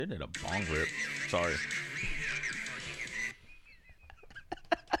It did a bong rip. Sorry.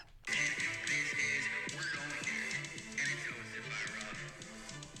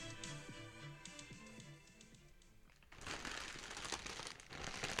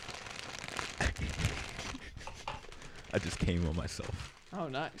 I just came on myself. Oh,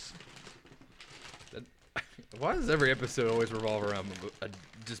 nice. Why does every episode always revolve around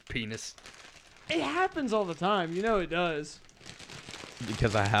just penis? It happens all the time. You know it does.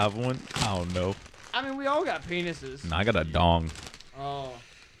 Because I have one? I don't know. I mean, we all got penises. No, I got a dong. Oh,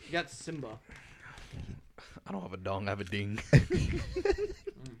 you got Simba. I don't have a dong, I have a ding.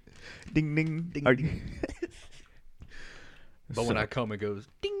 Ding, ding, ding. But when I come, it goes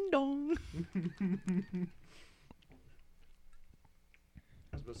ding dong. I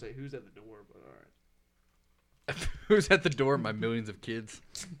was about to say, who's at the door, but all right. Who's at the door? My millions of kids.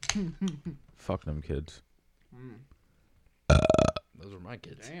 Fuck them kids. Those are my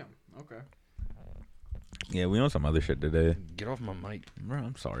kids. Damn. Okay. Yeah, we on some other shit today. Get off my mic. Bro,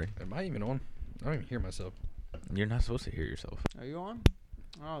 I'm sorry. Am I even on? I don't even hear myself. You're not supposed to hear yourself. Are you on?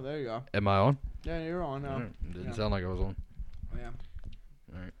 Oh, there you go. Am I on? Yeah, you're on now. Didn't Yeah. sound like I was on. Yeah.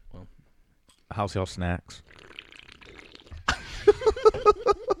 All right. Well, How's y'all snacks?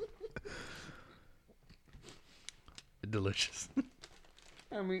 delicious.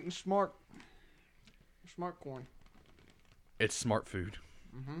 I'm eating smart corn. It's smart food.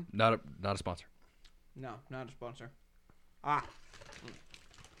 Mm-hmm. Not a sponsor. No, not a sponsor. Ah.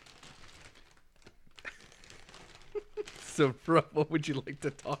 So, bro, what would you like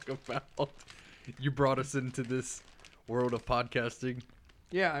to talk about? You brought us into this world of podcasting.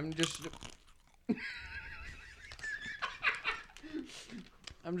 Yeah, I'm just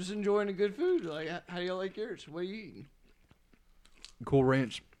enjoying a good food. Like, how do you like yours? What are you eating? Cool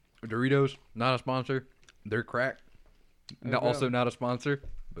Ranch Doritos, not a sponsor. They're crack. There you Also go. not a sponsor,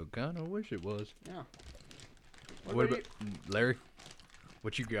 but kind of wish it was. Yeah. What about Larry?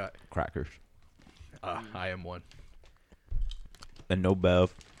 What you got? Crackers. I am one. And no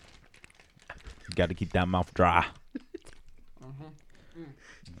bev. Got to keep that mouth dry.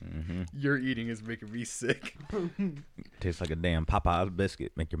 Your eating is making me sick. Tastes like a damn Popeye's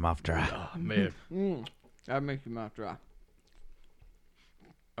biscuit. Make your mouth dry. Oh, man. That makes your mouth dry.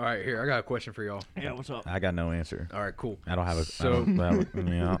 All right, here. I got a question for y'all. Yeah, what's up? I got no answer. All right, cool. I don't have a. So-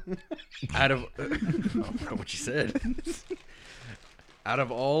 yeah. Out of I don't know what you said. Out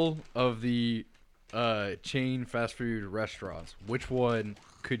of all of the chain fast food restaurants, which one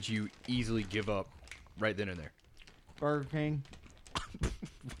could you easily give up right then and there? Burger King.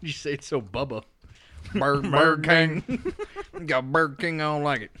 You say it's so Bubba. Burger King. Got Burger King. I don't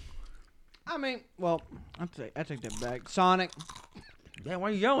like it. I mean, well, I take that back. Sonic. Yeah, why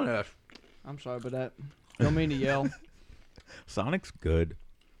are you yelling at us? I'm sorry about that. Don't mean to yell. Sonic's good.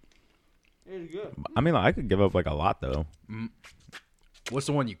 It's good. I mean, like, I could give up like a lot though. What's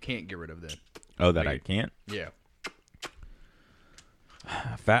the one you can't get rid of then? Oh, that Like- I can't. Yeah.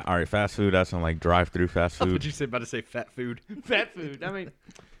 All right, fast food. That's on like drive-through fast What food, you say about to say fat food? Fat food. I mean,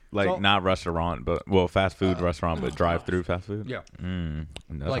 like So- not restaurant, but fast food restaurant, but drive-through fast food. Yeah. That's Like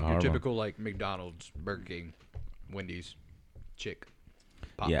a your hard one. typical like McDonald's, Burger King, Wendy's, Chick.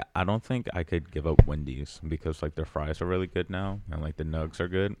 Pop. Yeah, I don't think I could give up Wendy's because like their fries are really good now and like the nugs are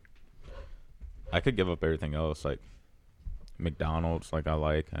good. I could give up everything else like McDonald's. Like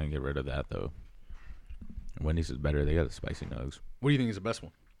I can get rid of that though. Wendy's is better. They got the spicy nugs. What do you think is the best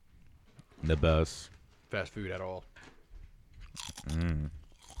one? The best. Fast food at all?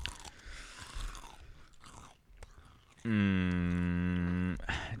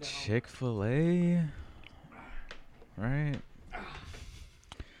 Chick-fil-A, right?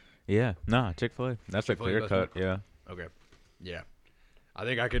 Yeah, nah, Chick-fil-A. That's a Chick-fil-A clear best cut. one? Yeah, Okay. Yeah. I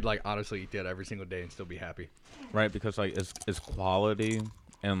think I could like honestly eat that every single day and still be happy. right. Because like it's quality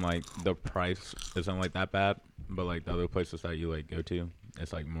and like the price isn't like that bad. But like the other places that you like go to,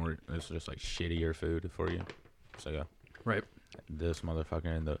 it's like more. It's just like shittier food for you. So yeah, Right. this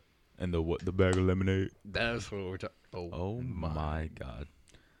motherfucker in the what the bag of lemonade. That's what we're talking. Oh my god.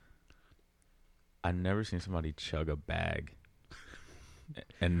 I've never seen somebody chug a bag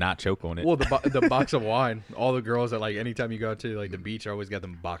and not choke on it. Well, the box of wine. All the girls that like anytime you go to like the beach, always got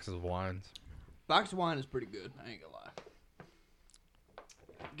them boxes of wines. box of wine is pretty good. I ain't gonna lie.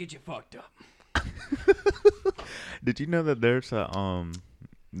 Get you fucked up. Did you know that there's a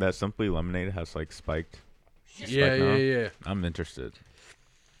that Simply Lemonade has like spiked? Yeah, now? yeah. I'm interested.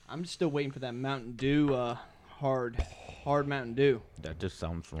 I'm still waiting for that Mountain Dew, hard Mountain Dew. That just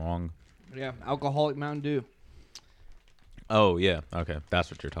sounds wrong. Yeah, alcoholic Mountain Dew. Oh yeah, okay,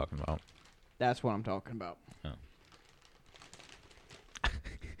 that's what you're talking about. That's what I'm talking about.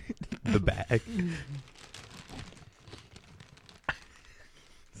 The bag.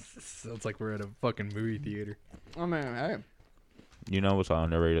 Sounds like we're at a fucking movie theater. I mean, hey. You know what's an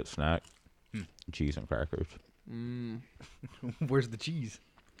underrated snack? Hmm. Cheese and crackers. Where's the cheese?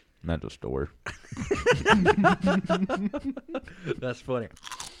 Not the store. That's funny.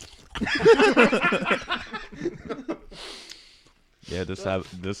 Yeah, this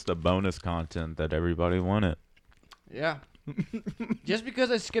the bonus content that everybody wanted. Yeah. Just because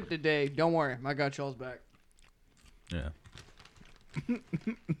I skipped a day, don't worry. I got y'all's back. Yeah.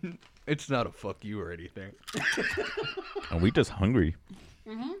 It's not a fuck you or anything. And we just hungry.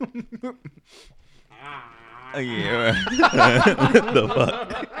 Mm-hmm. Yeah. What the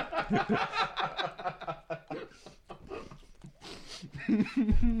fuck?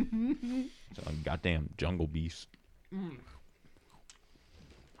 Some goddamn jungle beast.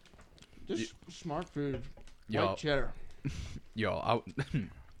 Just smart food. Y'all- White cheddar. Yo,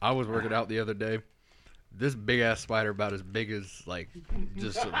 I was working out the other day. This big ass spider, about as big as like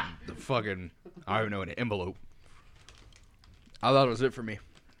just the fucking, I don't even know, an envelope. I thought it was it for me.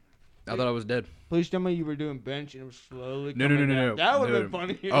 I thought I was dead. Please tell me you were doing bench and it was slowly No. coming down. That would have No.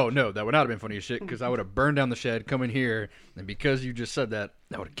 been funny. Oh no, that would not have been funny as shit because I would have burned down the shed, come in here, and because you just said that,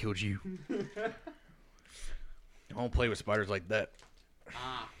 that would have killed you. I don't play with spiders like that.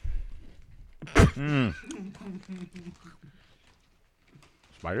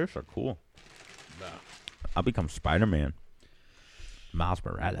 Spiders are cool. Nah. I'll become Spider-Man. Miles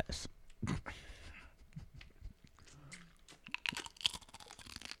Morales.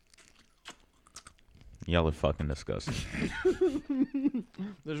 Y'all are fucking disgusting.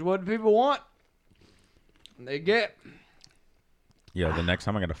 This is what people want. And they get. Yeah, the next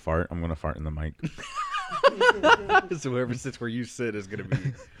time I gotta fart, I'm gonna fart in the mic. So whoever sits where you sit is gonna be.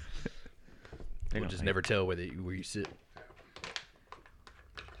 They're We'll gonna just hate never tell where you sit.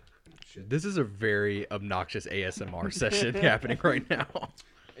 This is a very obnoxious ASMR session happening right now.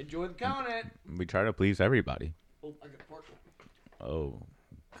 Enjoy the comment. We try to please everybody. Oh, I got pork. Oh,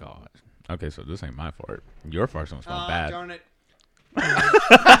 God. Okay, so this ain't my fart. Your fart's gonna smell bad. Darn it.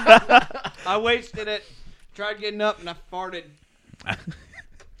 I wasted it. Tried getting up and I farted.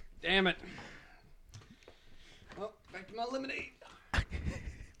 Damn it. Oh, back to my lemonade.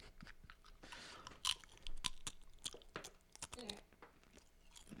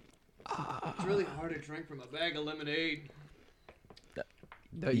 It's really hard to drink from a bag of lemonade.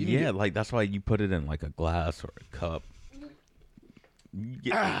 Yeah, like that's why you put it in like a glass or a cup.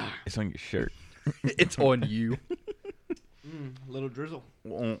 It's on your shirt. It's on you. Little drizzle.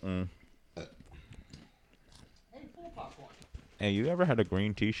 Mm-mm. Hey, full popcorn. Hey, you ever had a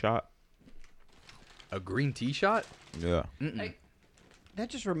green tea shot? A green tea shot? Yeah. Hey, that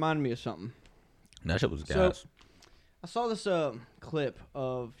just reminded me of something. That shit was So- gas. I saw this clip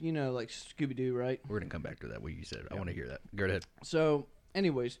of, you know, like Scooby-Doo, right? We're gonna come back to that. What you said. I want to hear that. Go ahead. So,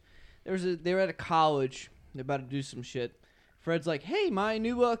 anyways, they were at a college. They're about to do some shit. Fred's like, "Hey, my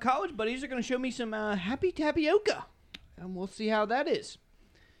new college buddies are gonna show me some happy tapioca, and we'll see how that is."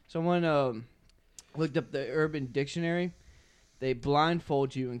 Someone looked up the Urban Dictionary. They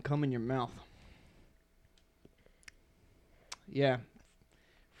blindfold you and come in your mouth. Yeah,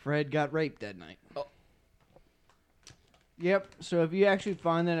 Fred got raped that night. Oh. Yep. So if you actually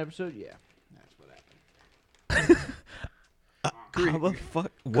find that episode, yeah, that's what happened. How the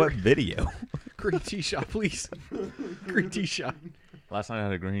fuck? What video? Green tea shot, please. Green tea shot. Last night I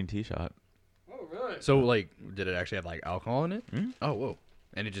had a green tea shot. Oh, really? So, like, did it actually have like alcohol in it? Mhm. Oh, whoa!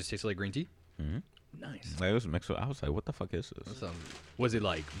 And it just tasted like green tea. Mm-hmm. Nice. It was mixed with. I was like, what the fuck is this? Was it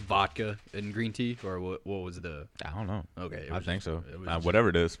like vodka and green tea, or what? What was the? I don't know. Okay, it I was think just- so. it was just- Whatever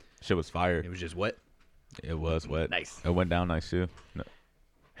it is, shit was fire. It was just wet. It was wet. Nice. It went down nice too. No.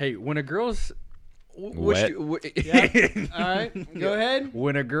 Hey, when a girl's Wet. Yeah. All right, go ahead.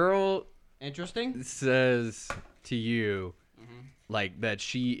 When a girl Interesting. says to you, like that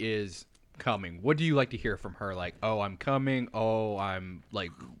she is coming, what do you like to hear from her? Like, oh, I'm coming. Oh, I'm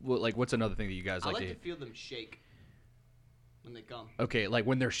like what's another thing that you guys I like like to? to feel them shake when they come. Okay, like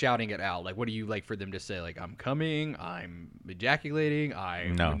when they're shouting it out, like what do you like for them to say? Like, I'm coming. I'm ejaculating.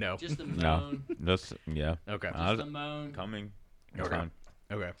 No. Just the No. moan. Just yeah. Okay. I was Just the moan. coming. It's Okay. fine.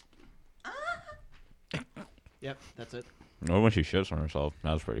 Okay. Yep, that's it. Or when she shits on herself.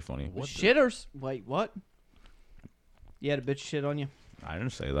 That was pretty funny. What the- Shitters. Wait, what? You had a bitch shit on you? I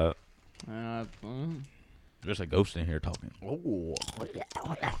didn't say that. There's a ghost in here talking. Oh.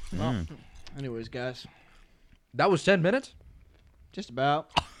 Anyways, guys, That was 10 minutes. just about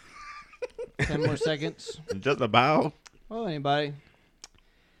 10 more seconds. Just about. Well, anybody.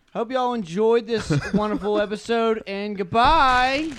 Hope y'all enjoyed this wonderful episode, and goodbye.